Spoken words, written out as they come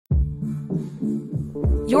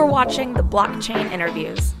You're watching the Blockchain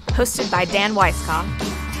Interviews, hosted by Dan Weiskopf.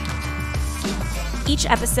 Each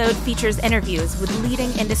episode features interviews with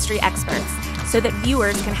leading industry experts so that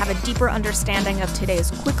viewers can have a deeper understanding of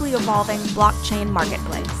today's quickly evolving blockchain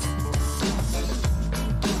marketplace.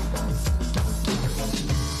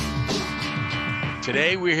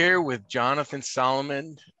 Today, we're here with Jonathan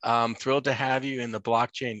Solomon. I'm thrilled to have you in the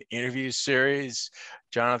Blockchain Interview series.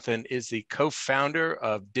 Jonathan is the co-founder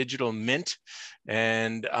of DigitalMint,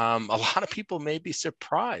 and a lot of people may be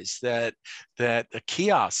surprised that the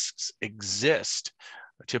kiosks exist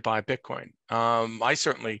to buy Bitcoin. I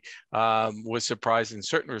certainly was surprised in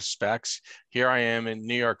certain respects. Here I am in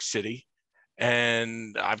New York City,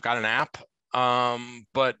 and I've got an app.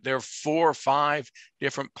 But there are 4 or 5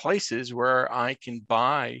 different places where I can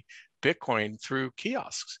buy Bitcoin through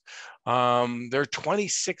kiosks. There are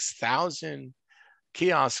 26,000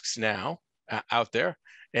 kiosks now out there,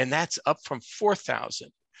 and that's up from 4,000.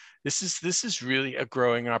 This is really a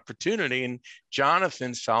growing opportunity. And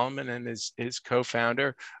Jonathan Solomon and his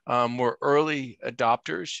co-founder were early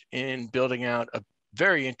adopters in building out a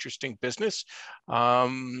very interesting business.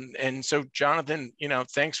 And so, Jonathan,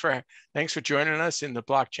 thanks for joining us in the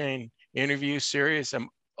Blockchain Interview series. I'm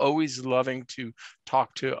always loving to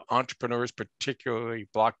talk to entrepreneurs, particularly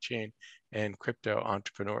blockchain and crypto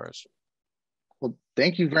entrepreneurs. Well,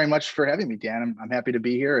 thank you very much for having me, Dan. I'm happy to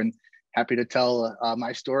be here and happy to tell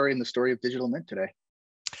my story and the story of DigitalMint today.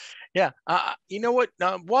 Yeah,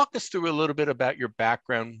 walk us through a little bit about your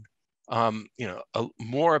background.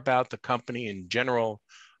 More about the company in general,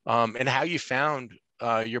 and how you found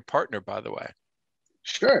your partner, by the way.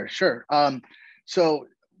 Sure. So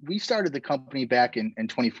we started the company back in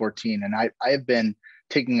 2014, and I have been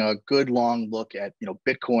taking a good long look at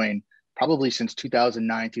Bitcoin probably since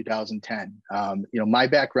 2009, 2010. My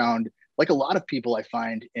background, like a lot of people I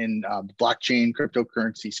find in the blockchain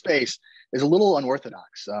cryptocurrency space, is a little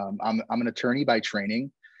unorthodox. I'm an attorney by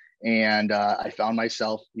training. And I found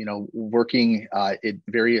myself, working at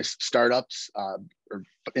various startups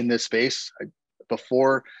in this space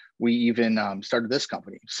before we even started this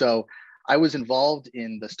company. So I was involved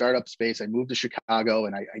in the startup space. I moved to Chicago,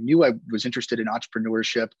 and I knew I was interested in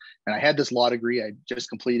entrepreneurship. And I had this law degree I just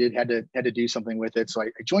completed, had to do something with it. So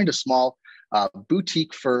I joined a small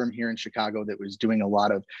boutique firm here in Chicago that was doing a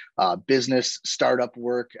lot of business startup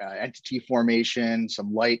work, entity formation,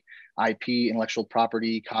 some light IP, intellectual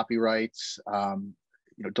property, copyrights,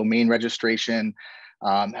 domain registration,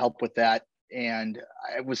 help with that. And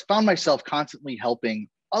I found myself constantly helping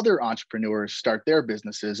other entrepreneurs start their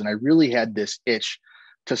businesses. And I really had this itch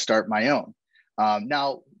to start my own.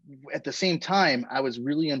 Now, at the same time, I was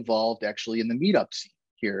really involved actually in the meetup scene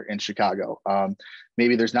here in Chicago.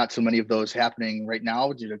 Maybe there's not so many of those happening right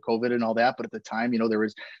now due to COVID and all that, but at the time,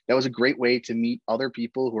 that was a great way to meet other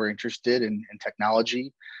people who are interested in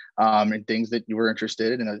technology and things that you were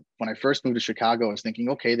interested in. And when I first moved to Chicago, I was thinking,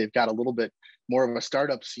 okay, they've got a little bit more of a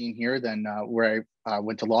startup scene here than where I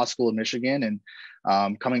went to law school in Michigan,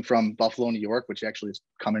 and coming from Buffalo, New York, which actually has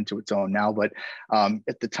come into its own now. But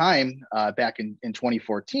at the time, back in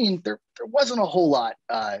 2014, there wasn't a whole lot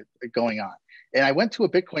going on. And I went to a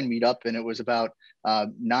Bitcoin meetup, and it was about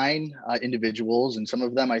 9 individuals. And some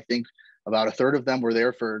of them, I think about a third of them were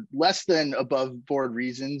there for less than above board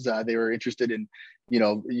reasons. They were interested in,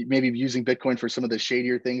 maybe using Bitcoin for some of the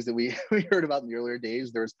shadier things that we heard about in the earlier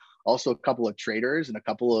days. There's also a couple of traders and a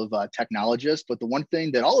couple of technologists. But the one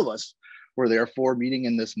thing that all of us were there for, meeting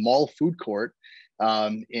in this mall food court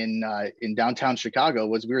in downtown Chicago,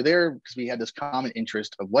 was we were there because we had this common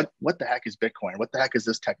interest of what the heck is Bitcoin? What the heck is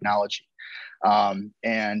this technology? When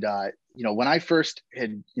I first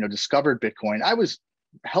had discovered Bitcoin, I was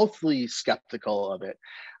healthily skeptical of it.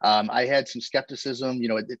 I had some skepticism.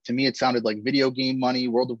 To me, it sounded like video game money,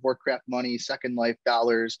 World of Warcraft money, Second Life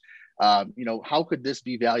dollars. How could this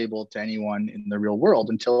be valuable to anyone in the real world?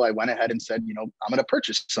 Until I went ahead and said, I'm going to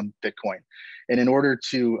purchase some Bitcoin. And in order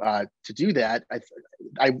to do that,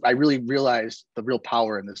 I really realized the real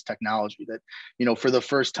power in this technology. That for the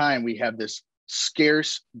first time, we have this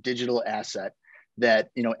scarce digital asset that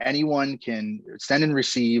anyone can send and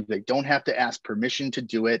receive. They don't have to ask permission to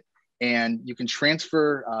do it, and you can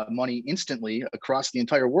transfer money instantly across the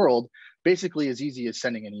entire world, basically as easy as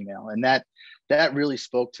sending an email. And that really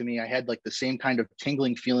spoke to me. I had like the same kind of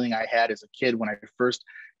tingling feeling I had as a kid when I first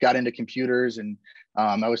got into computers, and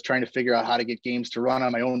I was trying to figure out how to get games to run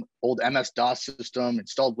on my own old MS-DOS system,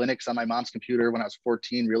 installed Linux on my mom's computer when I was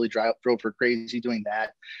 14, really drove her crazy doing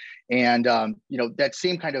that. And that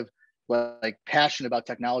same kind of like passion about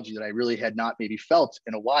technology that I really had not maybe felt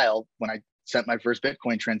in a while when I sent my first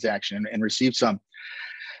Bitcoin transaction and received some.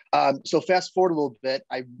 So fast forward a little bit,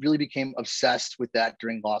 I really became obsessed with that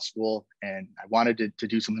during law school, and I wanted to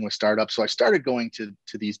do something with startups. So I started going to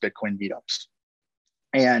these Bitcoin meetups,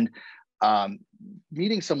 and um,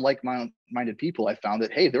 meeting some like-minded people. I found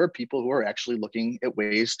that, hey, there are people who are actually looking at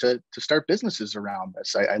ways to start businesses around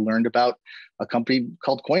this. I learned about a company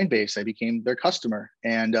called Coinbase. I became their customer,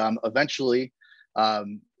 and eventually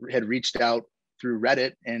had reached out through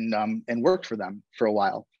Reddit and worked for them for a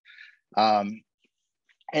while.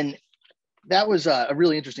 And that was a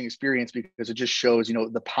really interesting experience because it just shows,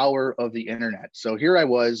 the power of the internet. So here I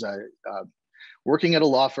was working at a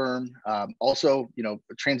law firm, also,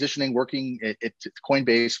 transitioning, working at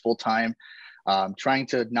Coinbase full time, trying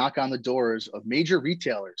to knock on the doors of major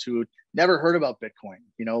retailers who had never heard about Bitcoin.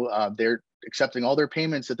 They're accepting all their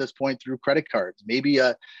payments at this point through credit cards, maybe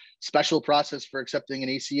a special process for accepting an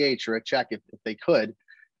ACH or a check if they could.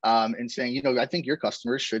 And saying, I think your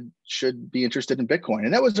customers should be interested in Bitcoin.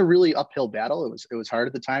 And that was a really uphill battle. It was hard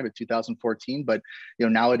at the time in 2014, but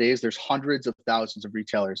nowadays there's hundreds of thousands of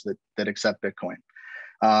retailers that accept Bitcoin.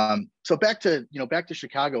 So back to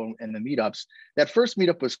Chicago and the meetups. That first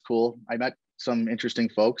meetup was cool. I met some interesting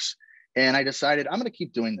folks, and I decided I'm going to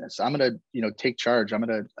keep doing this. I'm going to take charge. I'm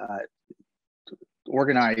going to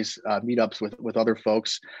organize meetups with other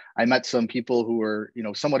folks. I met some people who were,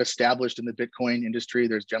 somewhat established in the Bitcoin industry.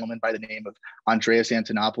 There's a gentleman by the name of Andreas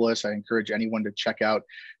Antonopoulos. I encourage anyone to check out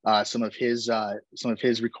some of his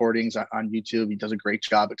recordings on YouTube. He does a great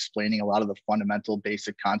job explaining a lot of the fundamental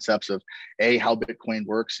basic concepts of A, how Bitcoin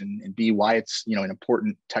works, and B, why it's, an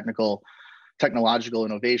important technological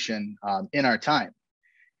innovation in our time.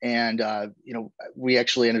 And, we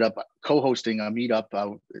actually ended up co-hosting a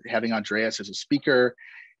meetup, having Andreas as a speaker.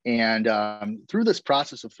 And through this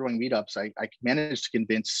process of throwing meetups, I managed to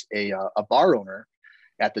convince a bar owner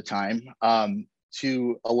at the time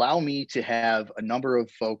to allow me to have a number of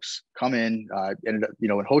folks come in and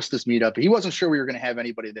host this meetup. He wasn't sure we were going to have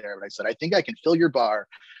anybody there, but I said, I think I can fill your bar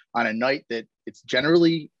on a night that it's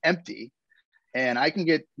generally empty, and I can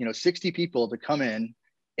get 60 people to come in,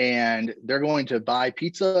 and they're going to buy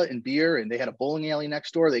pizza and beer, and they had a bowling alley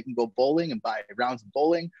next door. They can go bowling and buy rounds of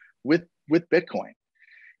bowling with Bitcoin.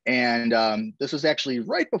 And this was actually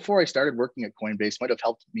right before I started working at Coinbase. Might have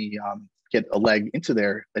helped me get a leg into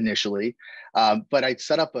there initially. But I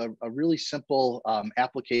set up a really simple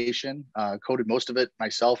application, coded most of it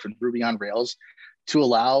myself in Ruby on Rails, to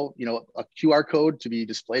allow a QR code to be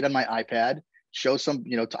displayed on my iPad. Show some,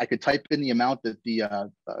 I could type in the amount that the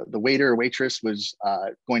waiter or waitress was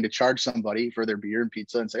going to charge somebody for their beer and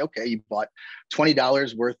pizza, and say, okay, you bought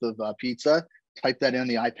 $20 worth of pizza. Type that in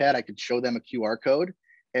the iPad. I could show them a QR code,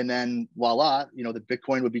 and then voila, the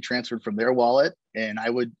Bitcoin would be transferred from their wallet, and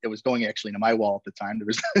it was going actually into my wallet at the time. There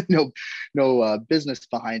was no business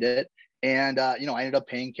behind it, and I ended up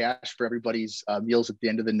paying cash for everybody's meals at the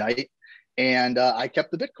end of the night. And I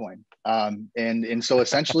kept the Bitcoin. And so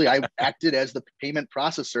essentially I acted as the payment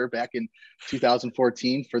processor back in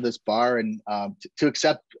 2014 for this bar and to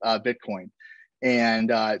accept Bitcoin. And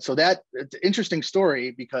so it's an interesting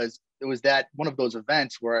story because it was one of those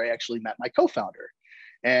events where I actually met my co-founder.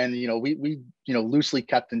 And we loosely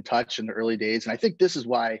kept in touch in the early days, and I think this is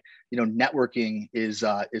why networking is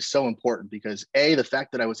so important, because the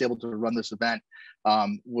fact that I was able to run this event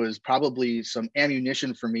was probably some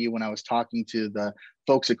ammunition for me when I was talking to the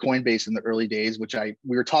folks at Coinbase in the early days, which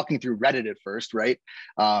we were talking through Reddit at first, right?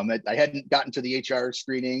 I hadn't gotten to the HR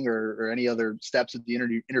screening or any other steps of the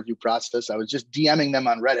interview process. I was just DMing them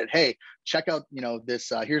on Reddit. Hey, check out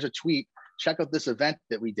this. Here's a tweet. Check out this event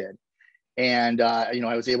that we did. And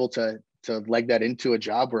I was able to leg that into a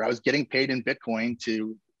job where I was getting paid in Bitcoin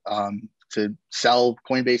to sell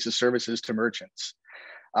Coinbase's services to merchants.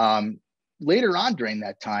 Later on during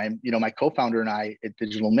that time, my co-founder and I at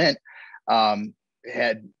DigitalMint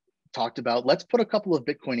had talked about, let's put a couple of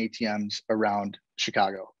Bitcoin ATMs around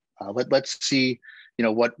Chicago. Let's see,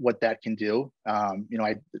 what that can do.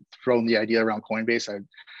 I'd thrown the idea around Coinbase. I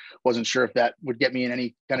wasn't sure if that would get me in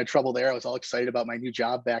any kind of trouble there. I was all excited about my new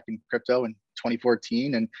job back in crypto in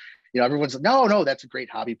 2014. And, everyone's like, no, that's a great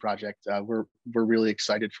hobby project. We're really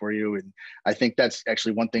excited for you. And I think that's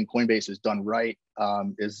actually one thing Coinbase has done right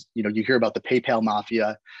is, you hear about the PayPal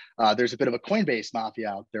mafia. There's a bit of a Coinbase mafia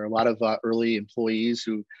out there. A lot of early employees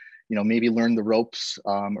who, maybe learned the ropes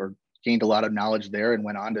or gained a lot of knowledge there and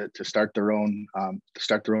went on to start their own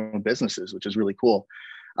businesses, which is really cool.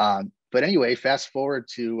 But anyway, fast forward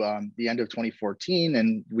to the end of 2014,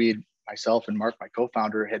 and myself and Mark, my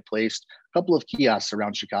co-founder, had placed a couple of kiosks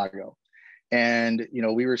around Chicago. And,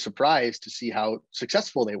 we were surprised to see how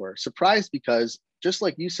successful they were. Surprised because, just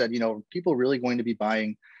like you said, people really going to be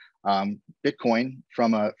buying Bitcoin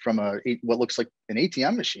from what looks like an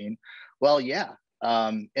ATM machine. Well, yeah.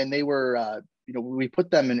 And they were, we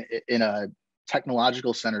put them in a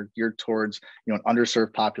technological center geared towards, an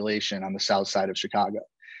underserved population on the south side of Chicago.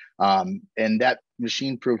 And that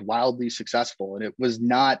machine proved wildly successful. And it was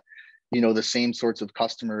not, the same sorts of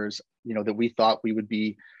customers, that we thought we would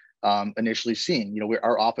be initially seeing.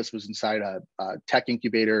 Our office was inside a tech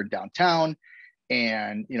incubator downtown,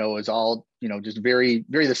 and it was all just very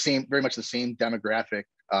much the same demographic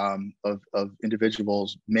of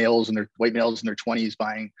individuals, white males in their 20s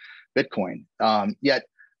buying Bitcoin. Yet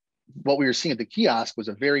what we were seeing at the kiosk was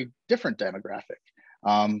a very different demographic.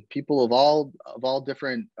 People of all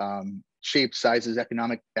different shapes, sizes,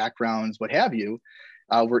 economic backgrounds, what have you,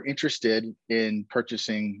 were interested in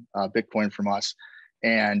purchasing Bitcoin from us.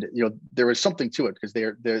 And there was something to it, because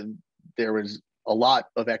there was a lot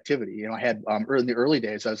of activity. I had in the early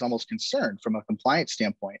days, I was almost concerned from a compliance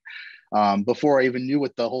standpoint, before I even knew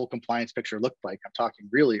what the whole compliance picture looked like. I'm talking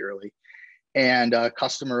really early. And a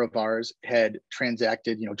customer of ours had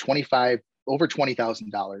transacted, over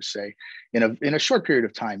 $20,000, say, in a short period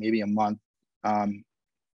of time, maybe a month.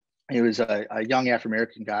 He was a young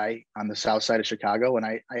African-American guy on the south side of Chicago, and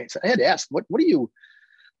I had to ask, what are you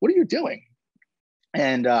doing?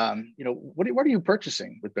 And what are you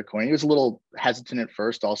purchasing with Bitcoin? He was a little hesitant at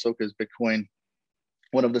first, also because Bitcoin,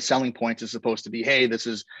 one of the selling points is supposed to be, hey, this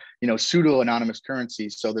is pseudo anonymous currency.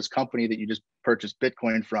 So this company that you just purchased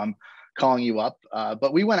Bitcoin from calling you up.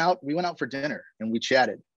 But we went out for dinner and we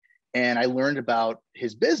chatted, and I learned about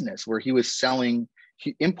his business where he was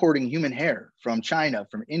importing human hair from China,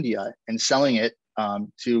 from India, and selling it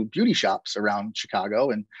to beauty shops around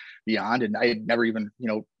Chicago and beyond. And I had never even,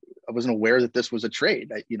 I wasn't aware that this was a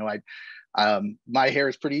trade. My hair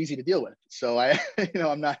is pretty easy to deal with. So I've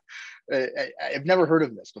never heard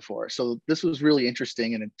of this before. So this was really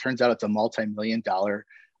interesting. And it turns out it's a multi-million-dollar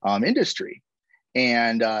industry.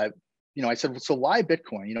 And, I said, well, so why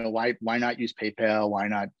Bitcoin? Why not use PayPal? Why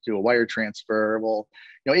not do a wire transfer? Well,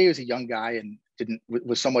 he was a young guy and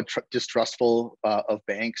was somewhat distrustful of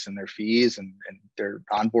banks and their fees and their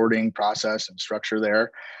onboarding process and structure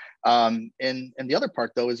there. And the other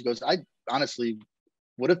part, though, is he goes, I honestly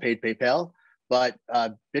would have paid PayPal, but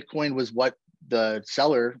Bitcoin was what the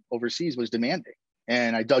seller overseas was demanding.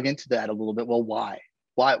 And I dug into that a little bit. Well, why?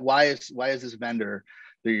 Why is this vendor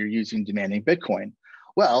that you're using demanding Bitcoin?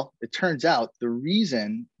 Well, it turns out the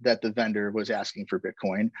reason that the vendor was asking for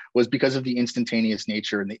Bitcoin was because of the instantaneous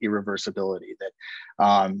nature and the irreversibility that,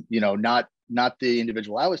 not the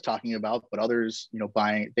individual I was talking about, but others,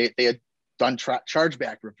 buying, they had done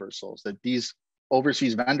chargeback reversals, that these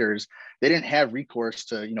overseas vendors, they didn't have recourse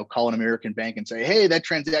to, call an American bank and say, hey, that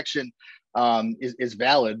transaction is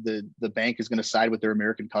valid. The bank is going to side with their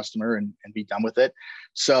American customer and be done with it.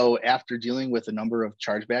 So after dealing with a number of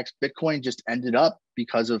chargebacks, Bitcoin just ended up,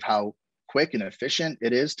 because of how quick and efficient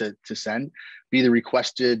it is to send, be the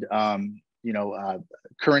requested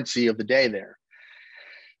currency of the day there.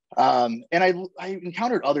 And I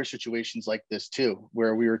encountered other situations like this too,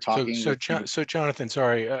 where we were talking. So Jonathan,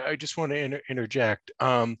 sorry, I just want to interject.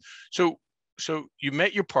 So you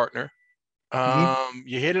met your partner,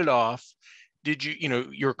 you hit it off. Did you,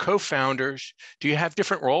 your co-founders, do you have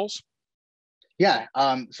different roles? Yeah.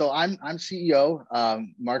 So I'm CEO.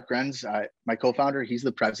 Mark Grenz, my co-founder, he's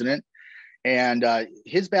the president. And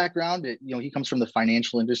his background, he comes from the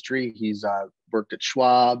financial industry. He's worked at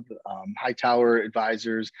Schwab, Hightower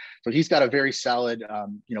Advisors. So he's got a very solid,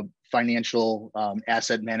 financial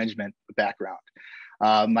asset management background.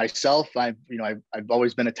 Myself, I've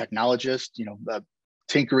always been a technologist,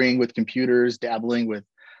 tinkering with computers, dabbling with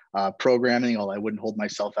programming, although I wouldn't hold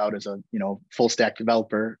myself out as a, full stack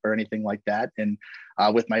developer or anything like that. And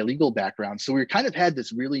with my legal background. So we kind of had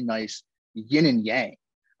this really nice yin and yang.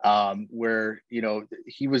 Where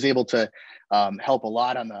he was able to help a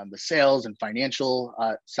lot on the sales and financial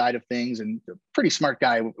side of things, and a pretty smart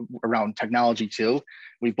guy around technology too.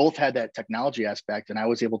 We both had that technology aspect, and I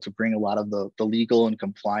was able to bring a lot of the legal and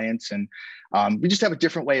compliance, and we just have a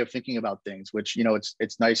different way of thinking about things, which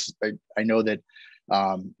it's nice. I know that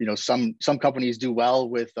some companies do well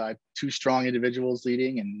with two strong individuals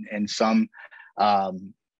leading, and some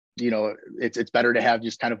it's better to have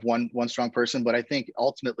just kind of one strong person. But I think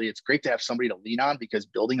ultimately it's great to have somebody to lean on, because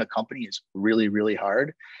building a company is really, really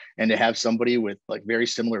hard. And to have somebody with like very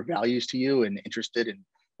similar values to you and interested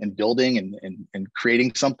in building and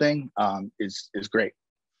creating something is great.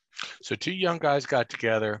 So two young guys got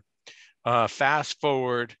together. Fast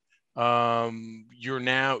forward,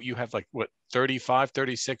 you have like what, 35,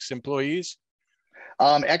 36 employees?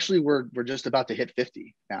 Actually, we're just about to hit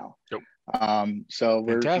 50 now. Yep. So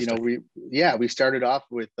we're, Fantastic. we started off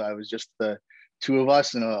with, it was just the two of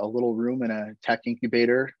us in a little room in a tech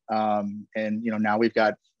incubator. And, now we've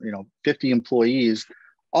got, 50 employees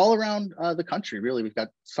all around the country. Really, we've got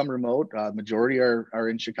some remote, majority are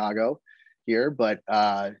in Chicago here, but,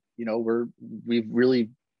 we've really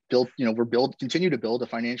built, continue to build a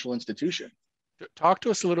financial institution. Talk to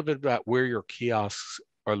us a little bit about where your kiosks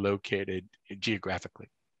are located geographically.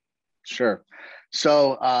 Sure.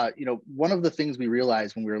 So, one of the things we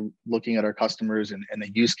realized when we were looking at our customers and the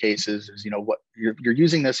use cases is, what you're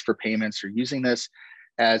using this for payments, you're using this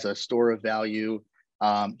as a store of value.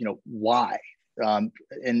 Why?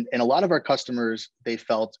 And a lot of our customers, they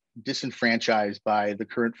felt disenfranchised by the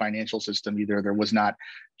current financial system. Either there was not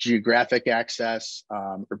geographic access,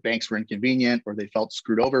 or banks were inconvenient, or they felt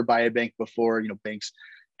screwed over by a bank before. Banks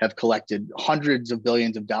have collected hundreds of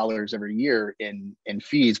billions of dollars every year in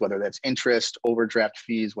fees, whether that's interest, overdraft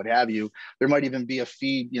fees, what have you. There might even be a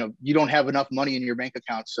fee, you don't have enough money in your bank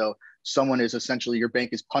account. So someone is essentially, your bank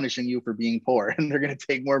is punishing you for being poor, and they're going to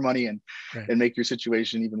take more money and make your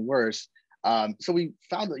situation even worse. So we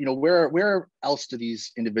found that, where else do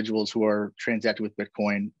these individuals who are transacting with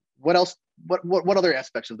Bitcoin, what else, what other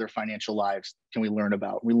aspects of their financial lives can we learn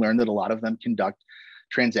about? We learned that a lot of them conduct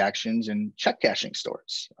transactions in check cashing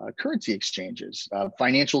stores, currency exchanges,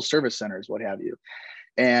 financial service centers, what have you.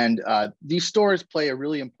 And these stores play a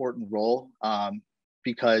really important role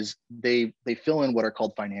because they fill in what are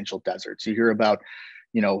called financial deserts. You hear about,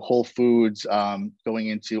 Whole Foods going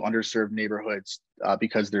into underserved neighborhoods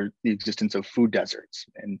because there's the existence of food deserts.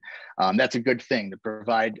 And that's a good thing, to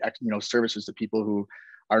provide, services to people who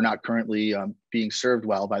are not currently being served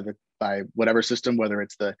well by whatever system, whether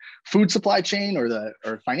it's the food supply chain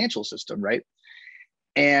or financial system, right?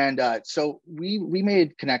 And so we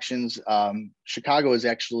made connections. Chicago is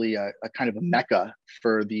actually a kind of a mecca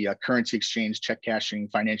for the currency exchange, check cashing,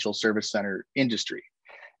 financial service center industry.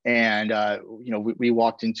 And we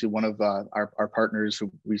walked into one of our partners,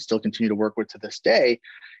 who we still continue to work with to this day,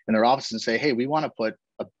 in their office and say, hey, we want to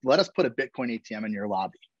let us put a Bitcoin ATM in your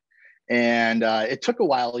lobby. And it took a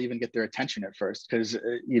while to even get their attention at first, because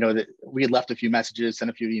we had left a few messages,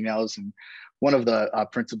 sent a few emails, and one of the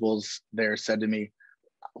principals there said to me,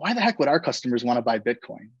 "Why the heck would our customers want to buy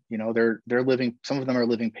Bitcoin? They're living. Some of them are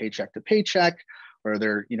living paycheck to paycheck, or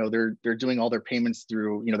they're doing all their payments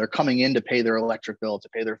through. They're coming in to pay their electric bill, to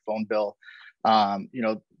pay their phone bill.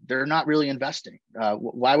 They're not really investing.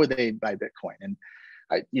 Why would they buy Bitcoin?" And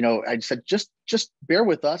I said, just bear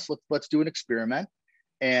with us. Let's do an experiment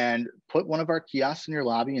and put one of our kiosks in your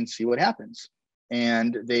lobby and see what happens.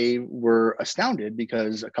 And they were astounded,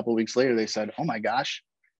 because a couple of weeks later they said, "Oh my gosh,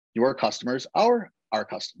 your customers are our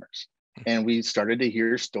customers." And we started to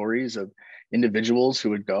hear stories of individuals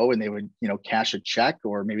who would go and they would, cash a check,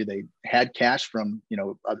 or maybe they had cash from,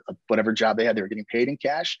 whatever job they had, they were getting paid in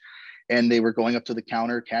cash. And they were going up to the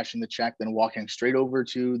counter, cashing the check, then walking straight over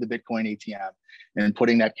to the Bitcoin ATM and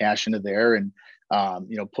putting that cash into there, and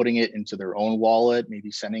putting it into their own wallet,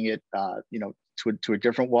 maybe sending it, to a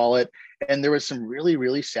different wallet. And there was some really,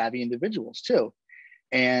 really savvy individuals too.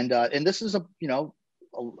 And this is a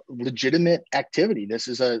legitimate activity. This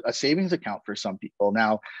is a savings account for some people.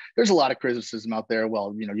 Now, there's a lot of criticism out there.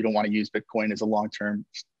 Well, you don't want to use Bitcoin as a long-term,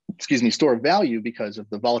 store of value because of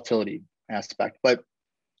the volatility aspect. But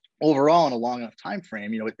overall, in a long enough time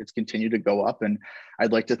frame, it's continued to go up. And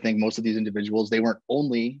I'd like to think most of these individuals, they weren't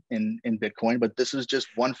only in Bitcoin, but this was just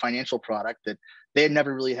one financial product that they had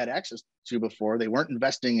never really had access to before. They weren't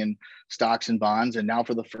investing in stocks and bonds. And now,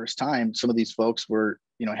 for the first time, some of these folks were,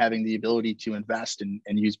 having the ability to invest and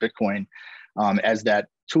use Bitcoin as that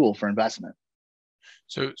tool for investment.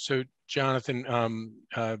 So Jonathan,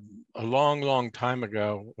 a long time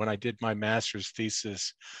ago, when I did my master's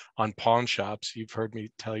thesis on pawn shops, you've heard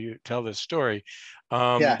me tell this story.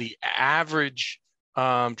 The average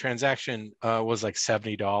transaction was like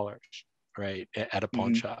 $70, right, at a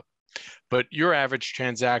pawn shop. But your average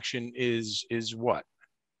transaction is what?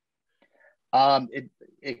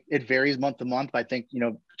 It varies month to month. I think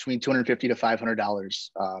between $250 to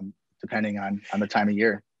 $500, depending on the time of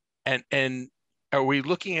year. And are we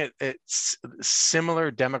looking at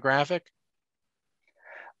similar demographic?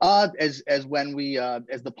 As when we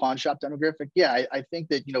as the pawn shop demographic, yeah, I think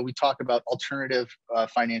that we talk about alternative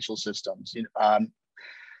financial systems.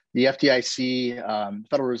 The FDIC,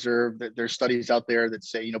 Federal Reserve, there's studies out there that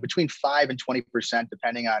say between 5 and 20%,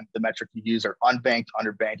 depending on the metric you use, are unbanked,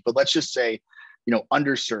 underbanked. But let's just say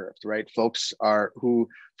underserved, right? Folks who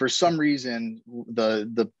for some reason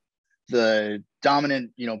the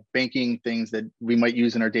dominant banking things that we might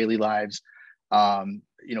use in our daily lives,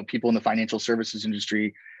 people in the financial services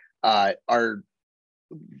industry,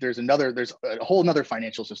 there's a whole another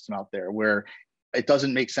financial system out there where it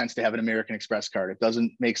doesn't make sense to have an American Express card. It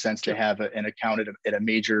doesn't make sense to have an account at a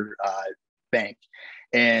major bank.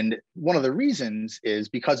 And one of the reasons is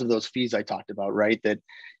because of those fees I talked about, right? That,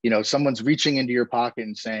 someone's reaching into your pocket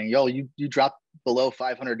and saying, yo, you dropped below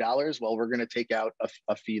 $500. Well, we're going to take out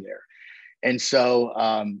a fee there. And so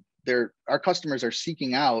our customers are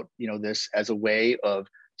seeking out, this as a way of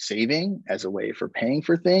saving, as a way for paying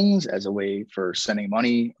for things, as a way for sending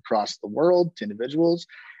money across the world to individuals,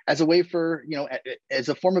 as a way for, as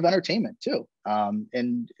a form of entertainment too.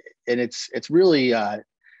 And it's really,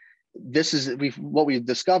 what we've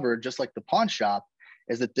discovered, just like the pawn shop,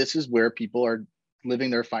 is that this is where people are living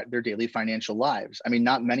their daily financial lives. I mean,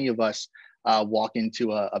 not many of us walk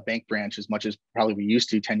into a bank branch as much as probably we used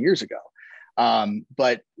to 10 years ago.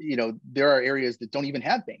 But there are areas that don't even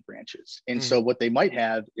have bank branches. And so what they might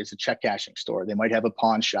have is a check cashing store. They might have a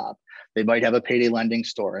pawn shop. They might have a payday lending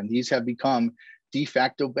store. And these have become de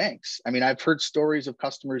facto banks. I mean, I've heard stories of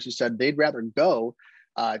customers who said they'd rather go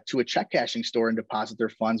to a check cashing store and deposit their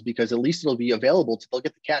funds because at least it'll be available they'll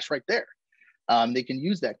get the cash right there. They can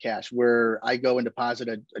use that cash, where I go and deposit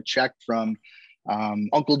a check from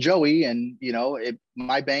Uncle Joey, and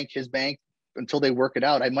my bank, his bank, until they work it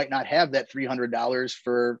out, I might not have that $300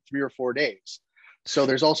 for 3 or 4 days. So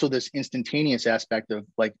there's also this instantaneous aspect of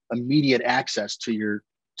like immediate access to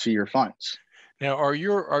your funds. Now, are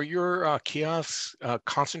your kiosks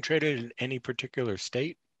concentrated in any particular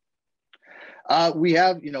state? We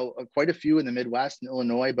have, quite a few in the Midwest and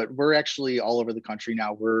Illinois, but we're actually all over the country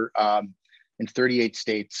now. We're in 38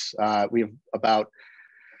 states. We have about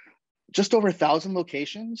just over 1,000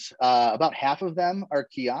 locations. About half of them are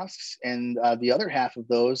kiosks, and the other half of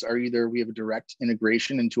those are either we have a direct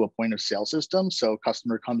integration into a point of sale system. So a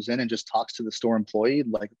customer comes in and just talks to the store employee,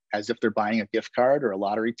 like as if they're buying a gift card or a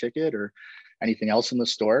lottery ticket or anything else in the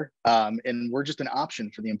store. And we're just an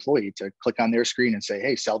option for the employee to click on their screen and say,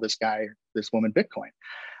 hey, sell this guy, this woman Bitcoin.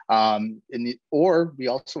 Or we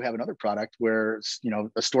also have another product where,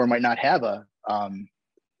 a store might not have a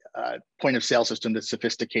point of sale system that's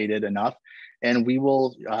sophisticated enough. And we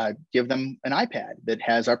will give them an iPad that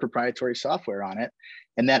has our proprietary software on it.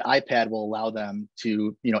 And that iPad will allow them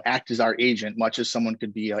to, act as our agent, much as someone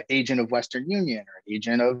could be an agent of Western Union or an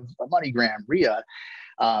agent of MoneyGram, RIA.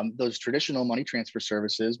 Those traditional money transfer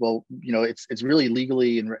services, well, it's really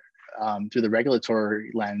legally and through the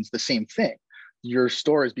regulatory lens, the same thing. Your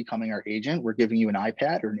store is becoming our agent. We're giving you an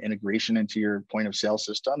iPad or an integration into your point of sale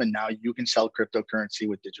system, and now you can sell cryptocurrency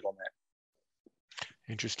with DigitalMint.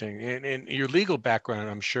 Interesting. And your legal background,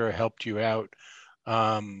 I'm sure, helped you out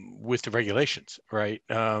with the regulations, right?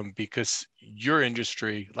 Because your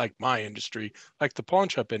industry, like my industry, like the pawn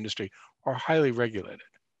shop industry, are highly regulated.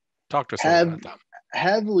 Talk to us about that.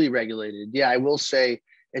 Heavily regulated. Yeah, I will say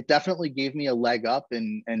it definitely gave me a leg up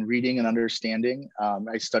in reading and understanding.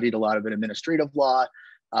 I studied a lot of administrative law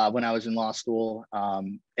when I was in law school.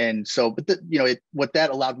 And so, but what that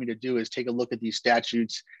allowed me to do is take a look at these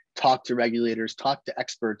statutes, talk to regulators, talk to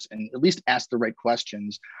experts, and at least ask the right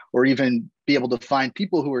questions, or even be able to find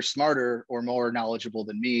people who are smarter or more knowledgeable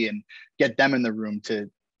than me and get them in the room to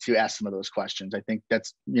ask some of those questions. I think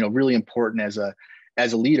that's, really important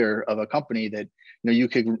as a leader of a company, that you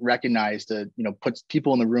could recognize that puts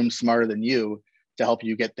people in the room smarter than you to help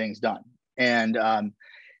you get things done. And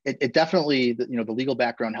it definitely, the legal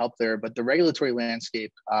background helped there, but the regulatory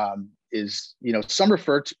landscape is, some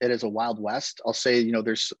refer to it as a Wild West. I'll say,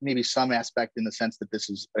 there's maybe some aspect in the sense that this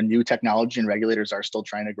is a new technology and regulators are still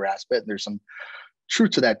trying to grasp it. And there's some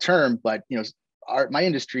truth to that term, but my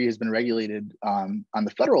industry has been regulated on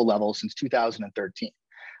the federal level since 2013.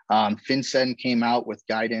 FinCEN came out with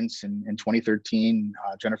guidance in 2013.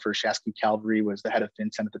 Jennifer Shasky-Calvary was the head of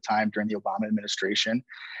FinCEN at the time during the Obama administration,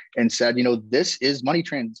 and said, this is money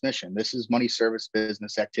transmission. This is money service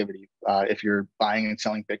business activity if you're buying and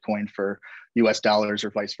selling Bitcoin for US dollars or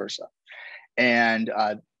vice versa. And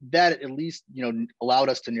that at least, allowed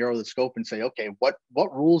us to narrow the scope and say, okay, what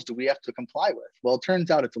rules do we have to comply with? Well, it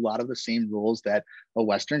turns out it's a lot of the same rules that a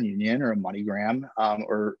Western Union or a MoneyGram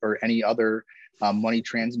or any other money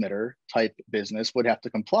transmitter type business would have to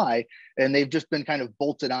comply. And they've just been kind of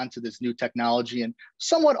bolted onto this new technology in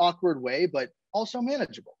somewhat awkward way, but also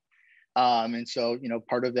manageable. And so,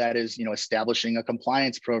 part of that is, establishing a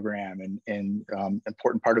compliance program, and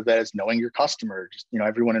important part of that is knowing your customer. Just,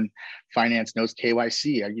 everyone in finance knows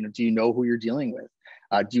KYC. Do you know who you're dealing with?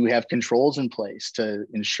 Do you have controls in place to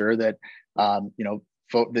ensure that,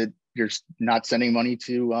 that you're not sending money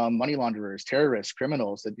to money launderers, terrorists,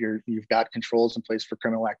 criminals, that you've got controls in place for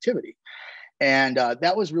criminal activity? And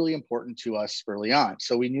that was really important to us early on.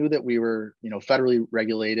 So we knew that we were, federally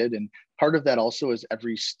regulated. And part of that also is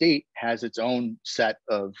every state has its own set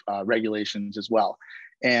of regulations as well.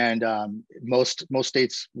 And most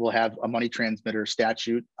states will have a money transmitter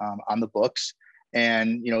statute on the books.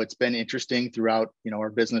 And, it's been interesting throughout, our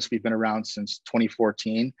business. We've been around since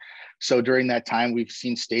 2014. So during that time, we've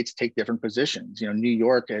seen states take different positions. New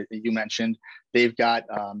York, you mentioned, they've got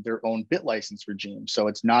their own bit license regime. So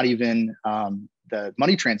it's not even the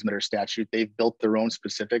money transmitter statute. They've built their own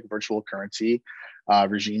specific virtual currency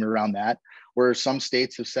regime around that, where some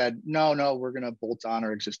states have said, no, we're going to bolt on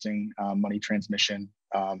our existing money transmission.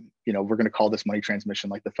 We're going to call this money transmission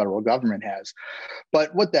like the federal government has.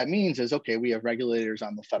 But what that means is, okay, we have regulators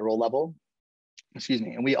on the federal level,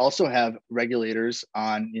 and we also have regulators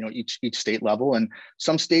on, each state level. And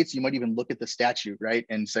some states, you might even look at the statute, right,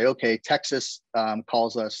 and say, okay, Texas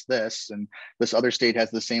calls us this, and this other state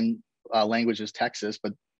has the same language as Texas,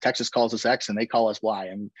 but Texas calls us X and they call us Y.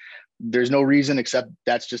 And there's no reason except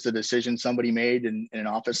that's just a decision somebody made in an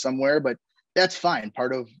office somewhere, but that's fine.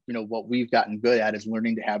 Part of, what we've gotten good at is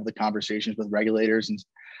learning to have the conversations with regulators and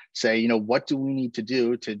say, what do we need to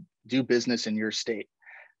do business in your state?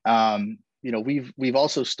 We've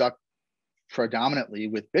also stuck predominantly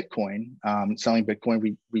with Bitcoin, selling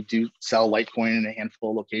Bitcoin. We do sell Litecoin in a handful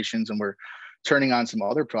of locations, and we're turning on some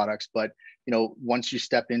other products. But once you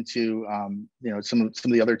step into some of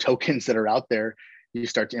the other tokens that are out there, you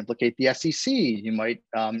start to implicate the SEC. You might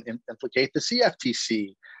implicate the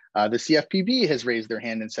CFTC. The CFPB has raised their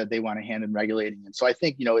hand and said they want a hand in regulating. And so I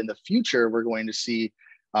think, in the future, we're going to see,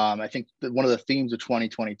 I think that one of the themes of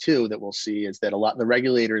 2022 that we'll see is that a lot of the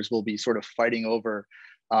regulators will be sort of fighting over,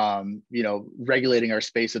 regulating our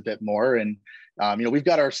space a bit more. And, we've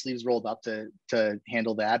got our sleeves rolled up to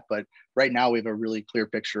handle that. But right now we have a really clear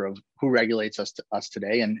picture of who regulates us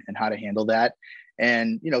today and how to handle that.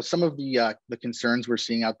 And, some of the concerns we're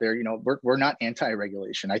seeing out there, we're not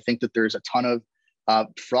anti-regulation. I think that there's a ton of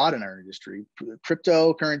fraud in our industry.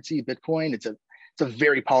 Cryptocurrency, Bitcoin, it's a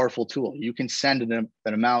very powerful tool. You can send an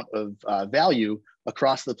amount of value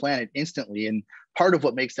across the planet instantly. And part of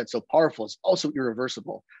what makes that so powerful is also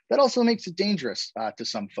irreversible. That also makes it dangerous to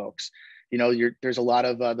some folks. There's a lot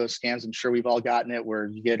of those scams. I'm sure we've all gotten it, where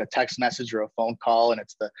you get a text message or a phone call and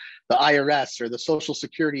it's the IRS or the Social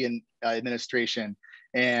Security Administration.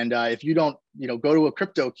 And if you don't, go to a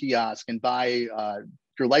crypto kiosk and buy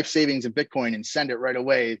your life savings in Bitcoin and send it right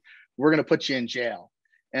away, we're going to put you in jail.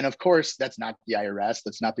 And of course, that's not the IRS,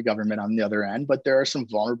 that's not the government on the other end, but there are some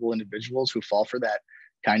vulnerable individuals who fall for that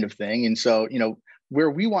kind of thing. And so,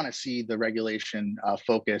 where we want to see the regulation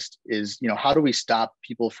focused is, how do we stop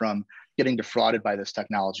people from getting defrauded by this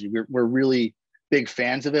technology? We're really big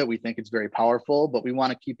fans of it. We think it's very powerful, but we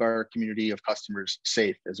want to keep our community of customers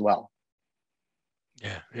safe as well.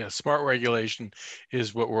 Yeah. Smart regulation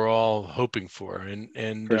is what we're all hoping for.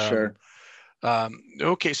 And for sure.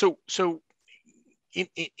 Okay. So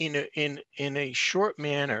in a short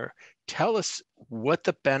manner, tell us what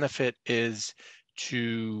the benefit is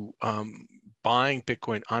to buying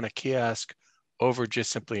Bitcoin on a kiosk over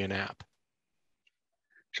just simply an app.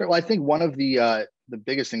 Sure. Well, I think one of the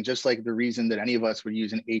biggest things, just like the reason that any of us would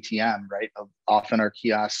use an ATM, right? Often our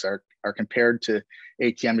kiosks are compared to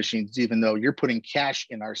ATM machines, even though you're putting cash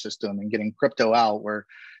in our system and getting crypto out, where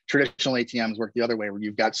traditional ATMs work the other way, where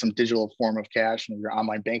you've got some digital form of cash and your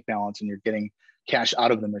online bank balance and you're getting cash out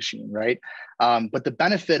of the machine, right? But the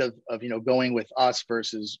benefit of going with us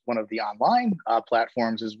versus one of the online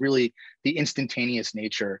platforms is really the instantaneous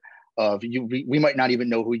nature of you. We might not even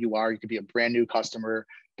know who you are. You could be a brand new customer,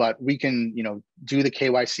 but we can, do the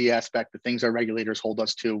KYC aspect, the things our regulators hold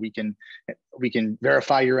us to. We can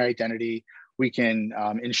verify your identity. We can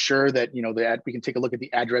ensure that, that we can take a look at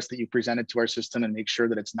the address that you presented to our system and make sure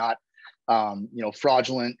that it's not,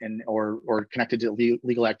 fraudulent or connected to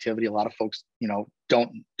legal activity. A lot of folks,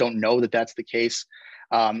 don't know that that's the case.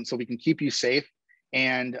 So we can keep you safe,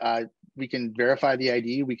 and we can verify the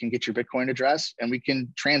ID. We can get your Bitcoin address, and we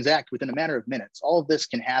can transact within a matter of minutes. All of this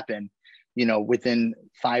can happen, within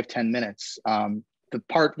 5-10 minutes. The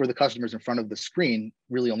part where the customer's in front of the screen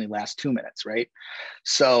really only lasts 2 minutes, right?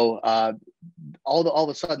 So all of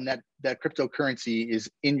a sudden that cryptocurrency is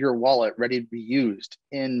in your wallet, ready to be used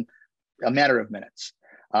in a matter of minutes.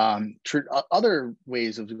 Other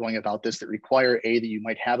ways of going about this that require that you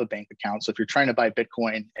might have a bank account. So if you're trying to buy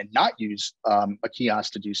Bitcoin and not use a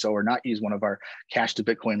kiosk to do so, or not use one of our cash to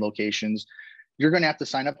Bitcoin locations, you're going to have to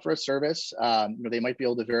sign up for a service. They might be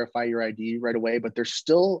able to verify your ID right away, but they're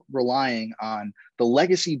still relying on the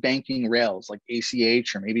legacy banking rails like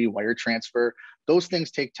ACH or maybe wire transfer. those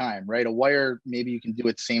things take time, right? A wire, maybe you can do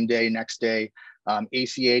it same day, next day.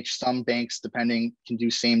 ACH, some banks, depending, can do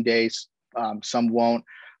same days, some won't,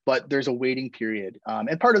 but there's a waiting period.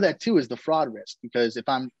 And part of that too is the fraud risk, because if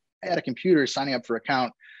I'm at a computer signing up for an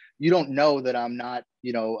account, you don't know that I'm not,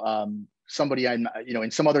 somebody I'm,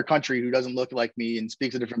 in some other country who doesn't look like me and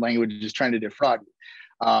speaks a different language is trying to defraud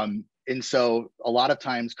me. And so a lot of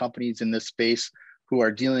times companies in this space who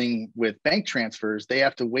are dealing with bank transfers, they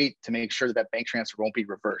have to wait to make sure that that bank transfer won't be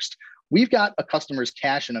reversed. We've got a customer's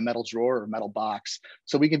cash in a metal drawer or metal box,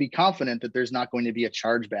 so we can be confident that there's not going to be a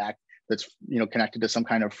chargeback that's connected to some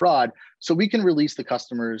kind of fraud. So we can release the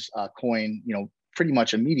customer's coin, pretty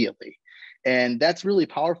much immediately, and that's really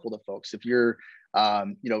powerful to folks. If you're,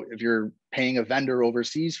 if you're paying a vendor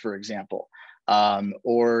overseas, for example,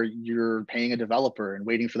 or you're paying a developer and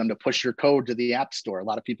waiting for them to push your code to the app store. A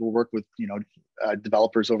lot of people work with,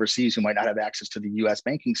 developers overseas who might not have access to the US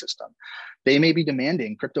banking system. They may be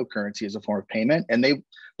demanding cryptocurrency as a form of payment, and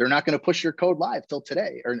they're not going to push your code live till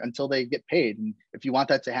today or until they get paid. And if you want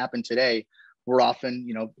that to happen today, we're often,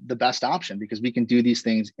 the best option, because we can do these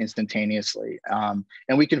things instantaneously. And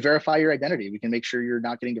we can verify your identity. We can make sure you're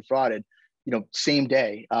not getting defrauded, same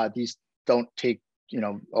day. These don't take,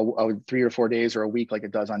 a 3 or 4 days or a week like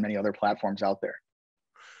it does on many other platforms out there.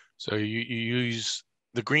 So you use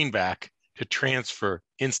the greenback to transfer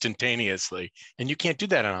instantaneously, and you can't do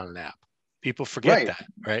that on an app. People forget that,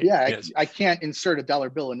 right? Yeah, yes. I can't insert a dollar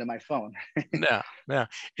bill into my phone. No.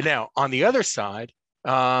 Now, on the other side,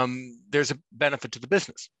 there's a benefit to the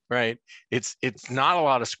business, right? It's not a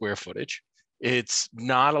lot of square footage. It's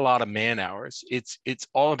not a lot of man hours. It's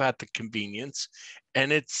all about the convenience,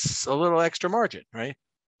 and it's a little extra margin, right?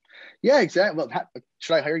 Yeah, exactly. Well,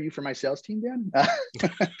 should I hire you for my sales team, Dan?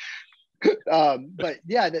 But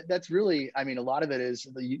yeah, that's really, a lot of it is,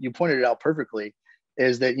 you pointed it out perfectly,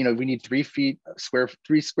 is that, we need 3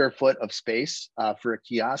 square foot of space for a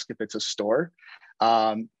kiosk if it's a store.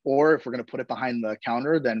 Or if we're going to put it behind the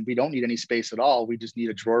counter, then we don't need any space at all. We just need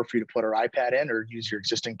a drawer for you to put our iPad in, or use your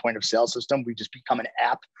existing point of sale system. We just become an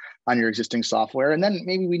app on your existing software. And then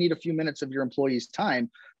maybe we need a few minutes of your employees'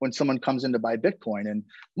 time when someone comes in to buy Bitcoin. And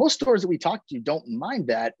most stores that we talk to don't mind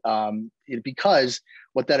that, because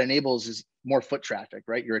what that enables is more foot traffic,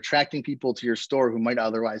 right? You're attracting people to your store who might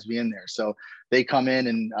otherwise be in there. So they come in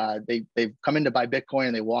and they come in to buy Bitcoin,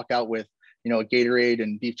 and they walk out with, a Gatorade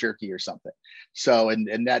and beef jerky or something. So,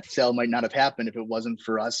 and that sale might not have happened if it wasn't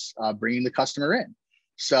for us bringing the customer in.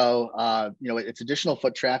 So, it's additional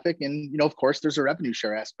foot traffic. And, of course, there's a revenue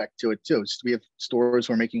share aspect to it too. We have stores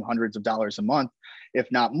who are making hundreds of dollars a month,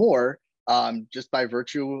 if not more, just by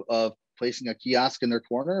virtue of placing a kiosk in their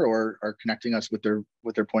corner or connecting us with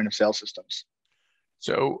their point of sale systems.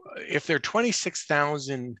 So if there are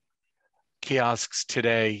 26,000 kiosks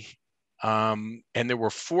today, and there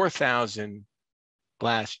were 4,000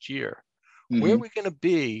 last year, where are we going to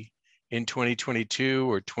be in 2022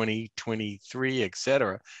 or 2023, et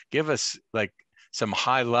cetera? Give us like some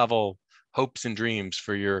high level hopes and dreams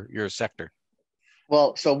for your sector.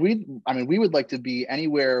 Well, so we would like to be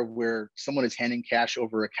anywhere where someone is handing cash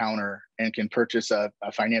over a counter and can purchase a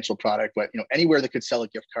financial product, but anywhere that could sell a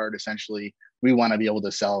gift card, essentially, we want to be able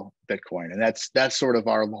to sell Bitcoin. And that's sort of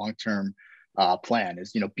our long-term plan,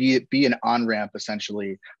 is be an on-ramp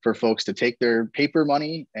essentially for folks to take their paper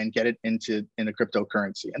money and get it into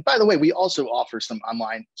cryptocurrency. And by the way, we also offer some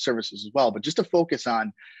online services as well, but just to focus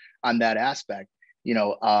on that aspect,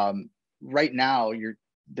 right now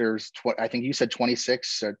I think you said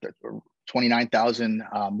 26 or 29,000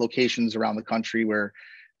 locations around the country where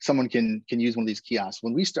someone can use one of these kiosks.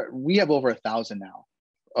 When we have over 1,000 now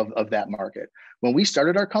of that market. When we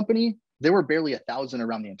started our company, there were barely 1,000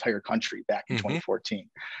 around the entire country back in 2014.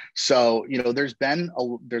 So, there's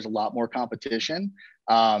a lot more competition.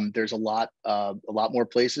 There's a lot more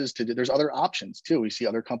places to do. There's other options too. We see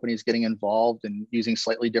other companies getting involved and using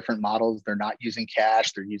slightly different models. They're not using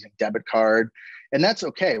cash, they're using debit card. And that's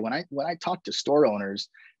okay. When I talk to store owners,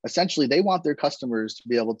 essentially they want their customers to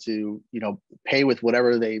be able to, pay with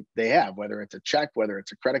whatever they have, whether it's a check, whether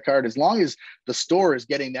it's a credit card, as long as the store is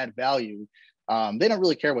getting that value. They don't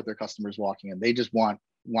really care what their customers walking in. They just want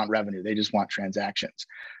revenue. They just want transactions.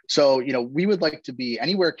 So, we would like to be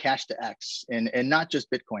anywhere cash to X, and not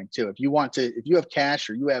just Bitcoin too. If you have cash,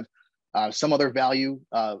 or you have some other value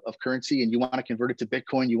of currency, and you want to convert it to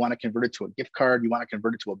Bitcoin, you want to convert it to a gift card, you want to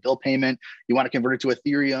convert it to a bill payment, you want to convert it to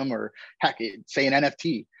Ethereum, or heck, say an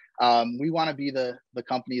NFT. We want to be the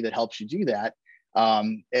company that helps you do that.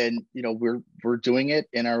 And we're doing it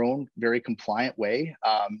in our own very compliant way,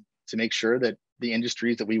 to make sure that the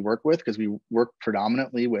industries that we work with, because we work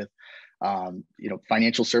predominantly with,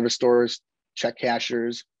 financial service stores, check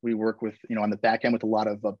cashers. We work with, on the back end with a lot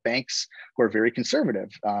of banks who are very conservative,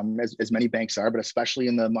 as many banks are, but especially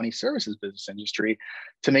in the money services business industry,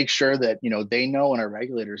 to make sure that, they know and our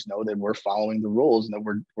regulators know that we're following the rules and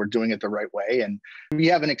that we're doing it the right way. And we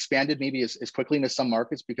haven't expanded maybe as quickly into some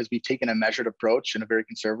markets because we've taken a measured approach and a very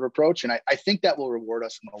conservative approach. And I think that will reward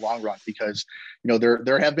us in the long run because,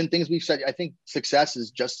 there have been things we've said. I think success is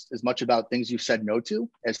just as much about things you've said no to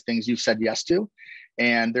as things you've said yes to.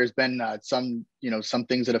 And there's been some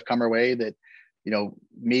things that have come our way that,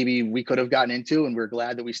 maybe we could have gotten into, and we're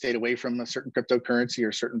glad that we stayed away from a certain cryptocurrency or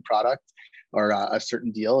a certain product or a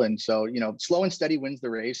certain deal. And so, slow and steady wins the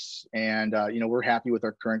race. And, we're happy with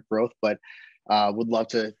our current growth, but would love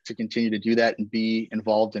to continue to do that and be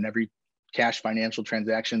involved in every cash financial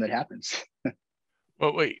transaction that happens.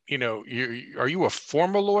 Well, wait, are you a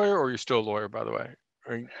former lawyer or you're still a lawyer, by the way?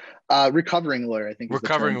 Recovering lawyer, I think.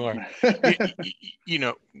 Recovering lawyer.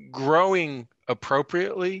 Growing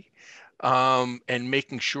appropriately and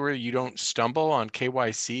making sure you don't stumble on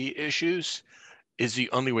KYC issues is the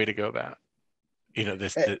only way to go about,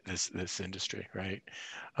 this industry, right?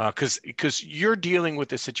 Because you're dealing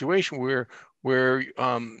with a situation where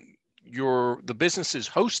the business is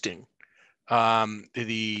hosting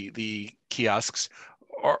the kiosks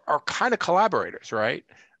are kind of collaborators, right?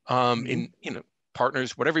 In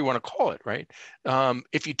partners, whatever you want to call it, right?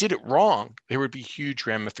 If you did it wrong, there would be huge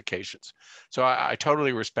ramifications. So I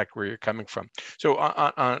totally respect where you're coming from. So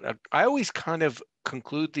I always kind of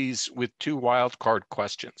conclude these with two wild card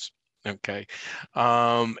questions. Okay.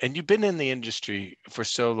 And you've been in the industry for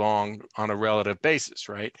so long on a relative basis,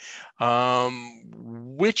 right?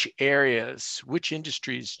 Which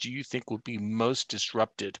industries do you think will be most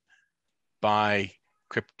disrupted by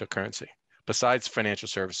cryptocurrency besides financial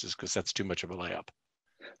services? Because that's too much of a layup.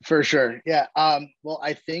 For sure. Yeah. Well,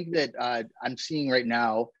 I think that I'm seeing right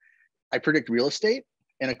now, I predict real estate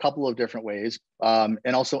in a couple of different ways, and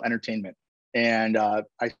also entertainment. And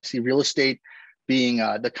I see real estate being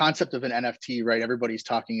the concept of an NFT, right? Everybody's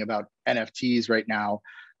talking about NFTs right now.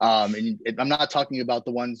 And I'm not talking about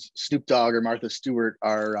the ones Snoop Dogg or Martha Stewart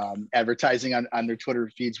are advertising on their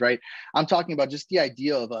Twitter feeds, right? I'm talking about just the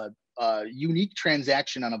idea of a unique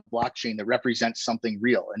transaction on a blockchain that represents something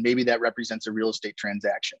real. And maybe that represents a real estate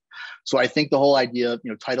transaction. So I think the whole idea of,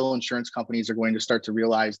 title insurance companies are going to start to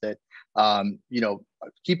realize that,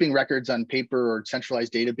 keeping records on paper or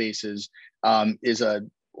centralized databases is a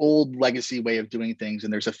old legacy way of doing things.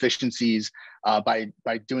 And there's efficiencies by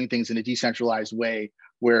doing things in a decentralized way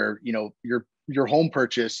where, your home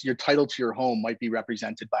purchase, your title to your home might be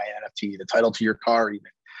represented by an NFT, the title to your car even.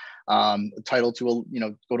 Title to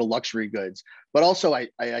go to luxury goods, but also I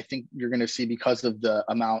think you're going to see, because of the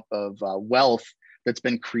amount of wealth that's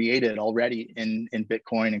been created already in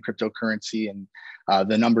Bitcoin and cryptocurrency, and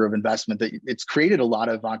the number of investment that it's created, a lot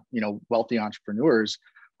of wealthy entrepreneurs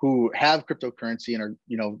who have cryptocurrency and are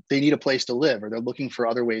they need a place to live, or they're looking for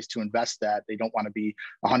other ways to invest that they don't want to be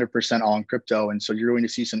 100% all in crypto. And so you're going to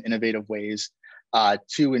see some innovative ways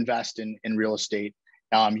to invest in real estate.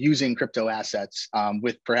 Using crypto assets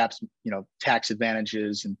with perhaps tax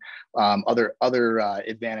advantages and other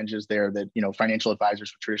advantages there that financial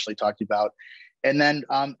advisors would traditionally talk about. And then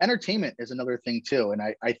entertainment is another thing too. And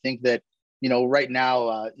I think that right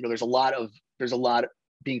now there's a lot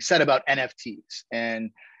being said about NFTs. And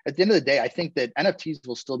at the end of the day, I think that NFTs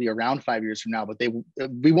will still be around 5 years from now, but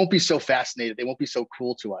we won't be so fascinated. They won't be so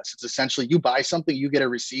cool to us. It's essentially, you buy something, you get a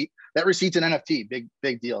receipt. That receipt's an NFT,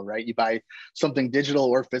 big deal, right? You buy something digital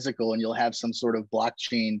or physical, and you'll have some sort of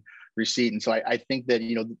blockchain receipt. And so I think that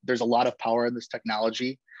there's a lot of power in this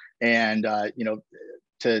technology, and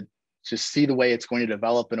to see the way it's going to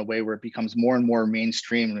develop in a way where it becomes more and more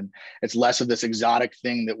mainstream, and it's less of this exotic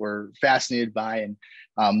thing that we're fascinated by, and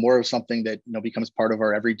more of something that becomes part of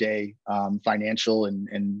our everyday financial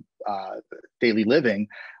and daily living.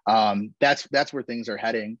 That's where things are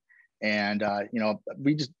heading. And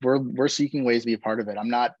we're seeking ways to be a part of it. I'm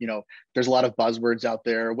not, there's a lot of buzzwords out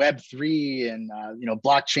there, Web3 and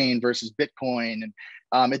blockchain versus Bitcoin.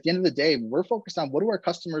 And at the end of the day, we're focused on, what do our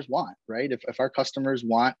customers want, right? If our customers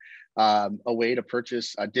want a way to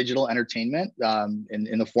purchase digital entertainment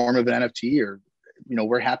in the form of an NFT, or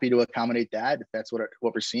we're happy to accommodate that if that's what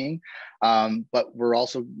we're seeing. But we're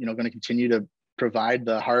also going to continue to provide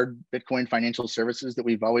the hard Bitcoin financial services that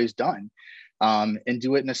we've always done. And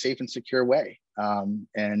do it in a safe and secure way. And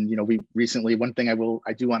we recently, one thing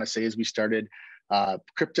I do want to say is we started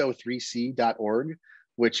crypto3c.org,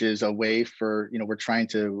 which is a way for, we're trying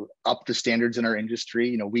to up the standards in our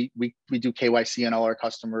industry. We do KYC on all our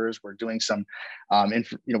customers. We're doing some,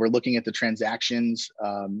 we're looking at the transactions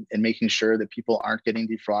and making sure that people aren't getting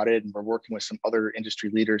defrauded. And we're working with some other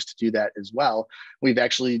industry leaders to do that as well. We've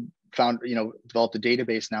actually developed a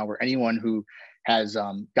database now where anyone who has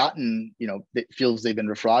gotten, that feels they've been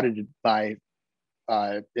defrauded by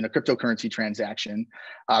in a cryptocurrency transaction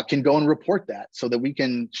can go and report that, so that we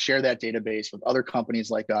can share that database with other companies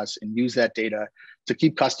like us and use that data to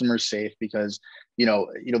keep customers safe. Because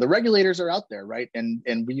the regulators are out there, right? And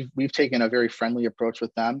we've taken a very friendly approach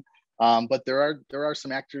with them, but there are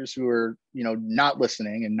some actors who are not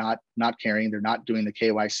listening and not caring. They're not doing the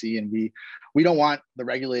KYC, and we don't want the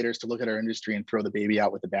regulators to look at our industry and throw the baby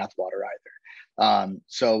out with the bathwater either.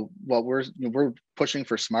 So what we're pushing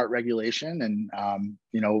for smart regulation, and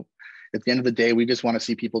at the end of the day, we just want to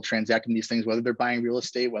see people transacting these things, whether they're buying real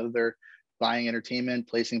estate, whether they're buying entertainment,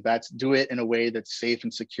 placing bets, do it in a way that's safe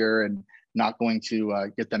and secure and not going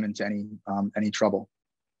to get them into any trouble.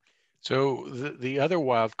 So the other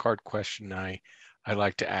wild card question I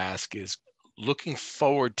like to ask is, looking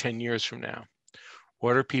forward 10 years from now,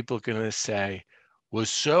 what are people going to say was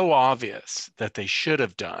so obvious that they should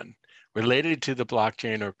have done related to the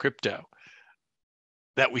blockchain or crypto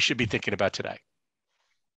that we should be thinking about today?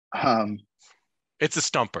 It's a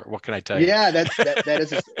stumper. What can I tell you? Yeah, that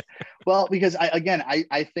is well, because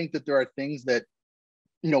I think that there are things that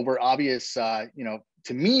were obvious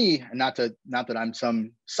to me, and not that I'm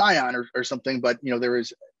some scion or something, but there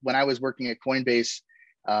was, when I was working at Coinbase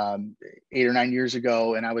 8 or 9 years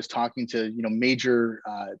ago, and I was talking to major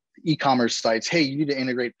e-commerce sites. Hey, you need to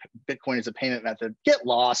integrate Bitcoin as a payment method. Get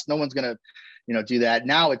lost. No one's gonna do that.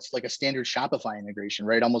 Now it's like a standard Shopify integration,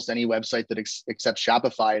 right? Almost any website that accepts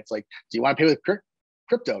Shopify, it's like, do you want to pay with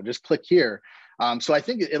crypto? Just click here. So I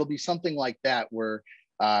think it'll be something like that, where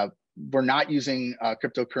we're not using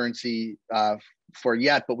cryptocurrency for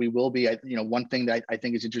yet, but we will be. One thing that I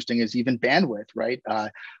think is interesting is even bandwidth, right?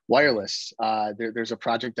 Wireless. There's a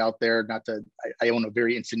project out there. I own a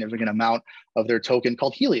very insignificant amount of their token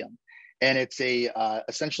called Helium, and it's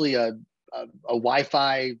essentially a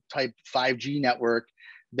Wi-Fi type 5G network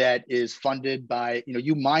that is funded by,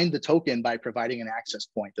 you mine the token by providing an access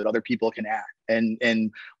point that other people can add. And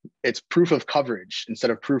it's proof of coverage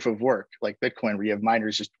instead of proof of work, like Bitcoin, where you have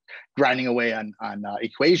miners just grinding away on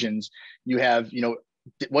equations. You have,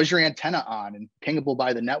 was your antenna on and pingable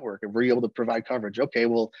by the network, and were you able to provide coverage? Okay,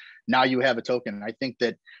 well, now you have a token. And I think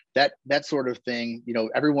that sort of thing,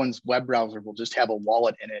 everyone's web browser will just have a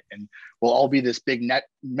wallet in it, and we'll all be this big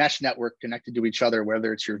mesh network connected to each other,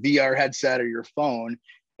 whether it's your VR headset or your phone.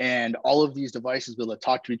 And all of these devices will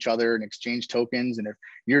talk to each other and exchange tokens. And if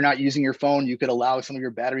you're not using your phone, you could allow some of your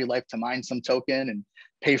battery life to mine some token and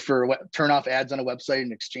pay for turn off ads on a website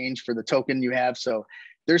in exchange for the token you have. So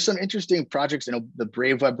there's some interesting projects. The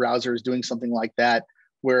Brave web browser is doing something like that,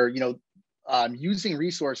 where using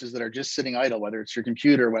resources that are just sitting idle, whether it's your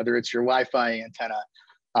computer, whether it's your Wi-Fi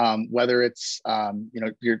antenna, whether it's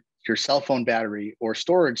your cell phone battery or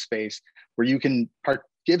storage space, where you can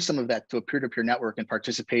give some of that to a peer-to-peer network and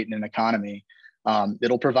participate in an economy.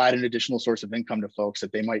 It'll provide an additional source of income to folks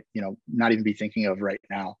that they might, not even be thinking of right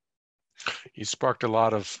now. You sparked a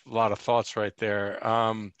lot of thoughts right there.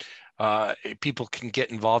 People can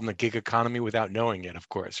get involved in the gig economy without knowing it, of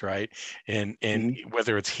course, right? And Mm-hmm.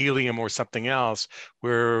 whether it's Helium or something else,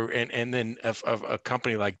 and then a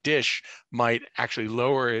company like Dish might actually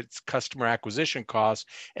lower its customer acquisition costs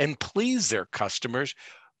and please their customers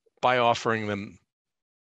by offering them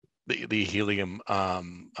the Helium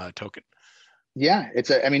token. Yeah,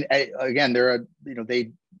 again,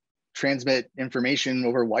 they transmit information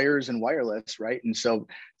over wires and wireless, right? And so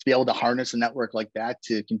to be able to harness a network like that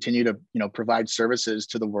to continue to provide services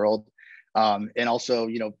to the world, and also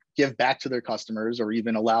give back to their customers, or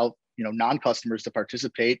even allow non-customers to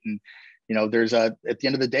participate. And there's at the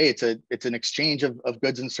end of the day, it's an exchange of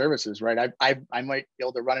goods and services, right? I might be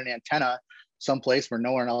able to run an antenna someplace where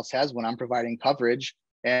no one else has when I'm providing coverage,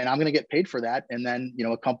 and I'm going to get paid for that. And then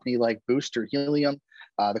a company like Boost or Helium,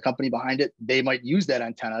 the company behind it, they might use that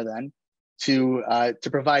antenna then to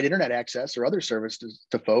provide internet access or other services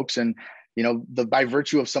to folks. And by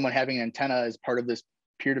virtue of someone having an antenna as part of this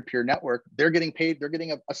peer-to-peer network, they're getting paid. They're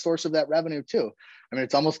getting a source of that revenue too. I mean,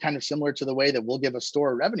 it's almost kind of similar to the way that we'll give a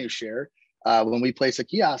store a revenue share when we place a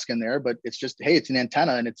kiosk in there, but it's just, hey, it's an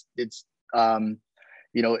antenna, and it's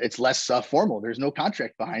less formal. There's no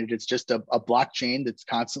contract behind it. It's just a blockchain that's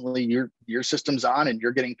constantly your system's on, and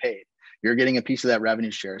you're getting paid. You're getting a piece of that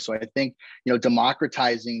revenue share. So I think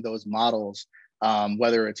democratizing those models,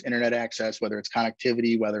 whether it's internet access, whether it's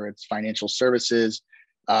connectivity, whether it's financial services,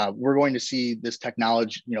 we're going to see this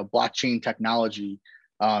technology, blockchain technology,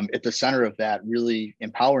 at the center of that, really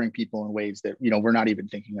empowering people in ways that we're not even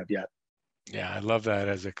thinking of yet. Yeah, I love that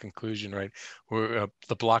as a conclusion, right? Where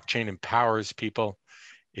the blockchain empowers people,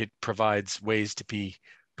 it provides ways to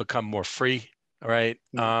become more free. All right.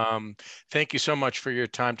 Thank you so much for your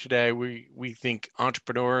time today. We think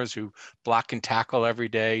entrepreneurs who block and tackle every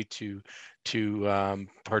day to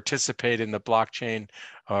participate in the blockchain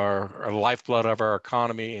are a lifeblood of our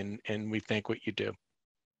economy, and we thank what you do.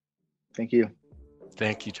 Thank you.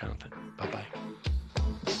 Thank you, Jonathan. Bye-bye.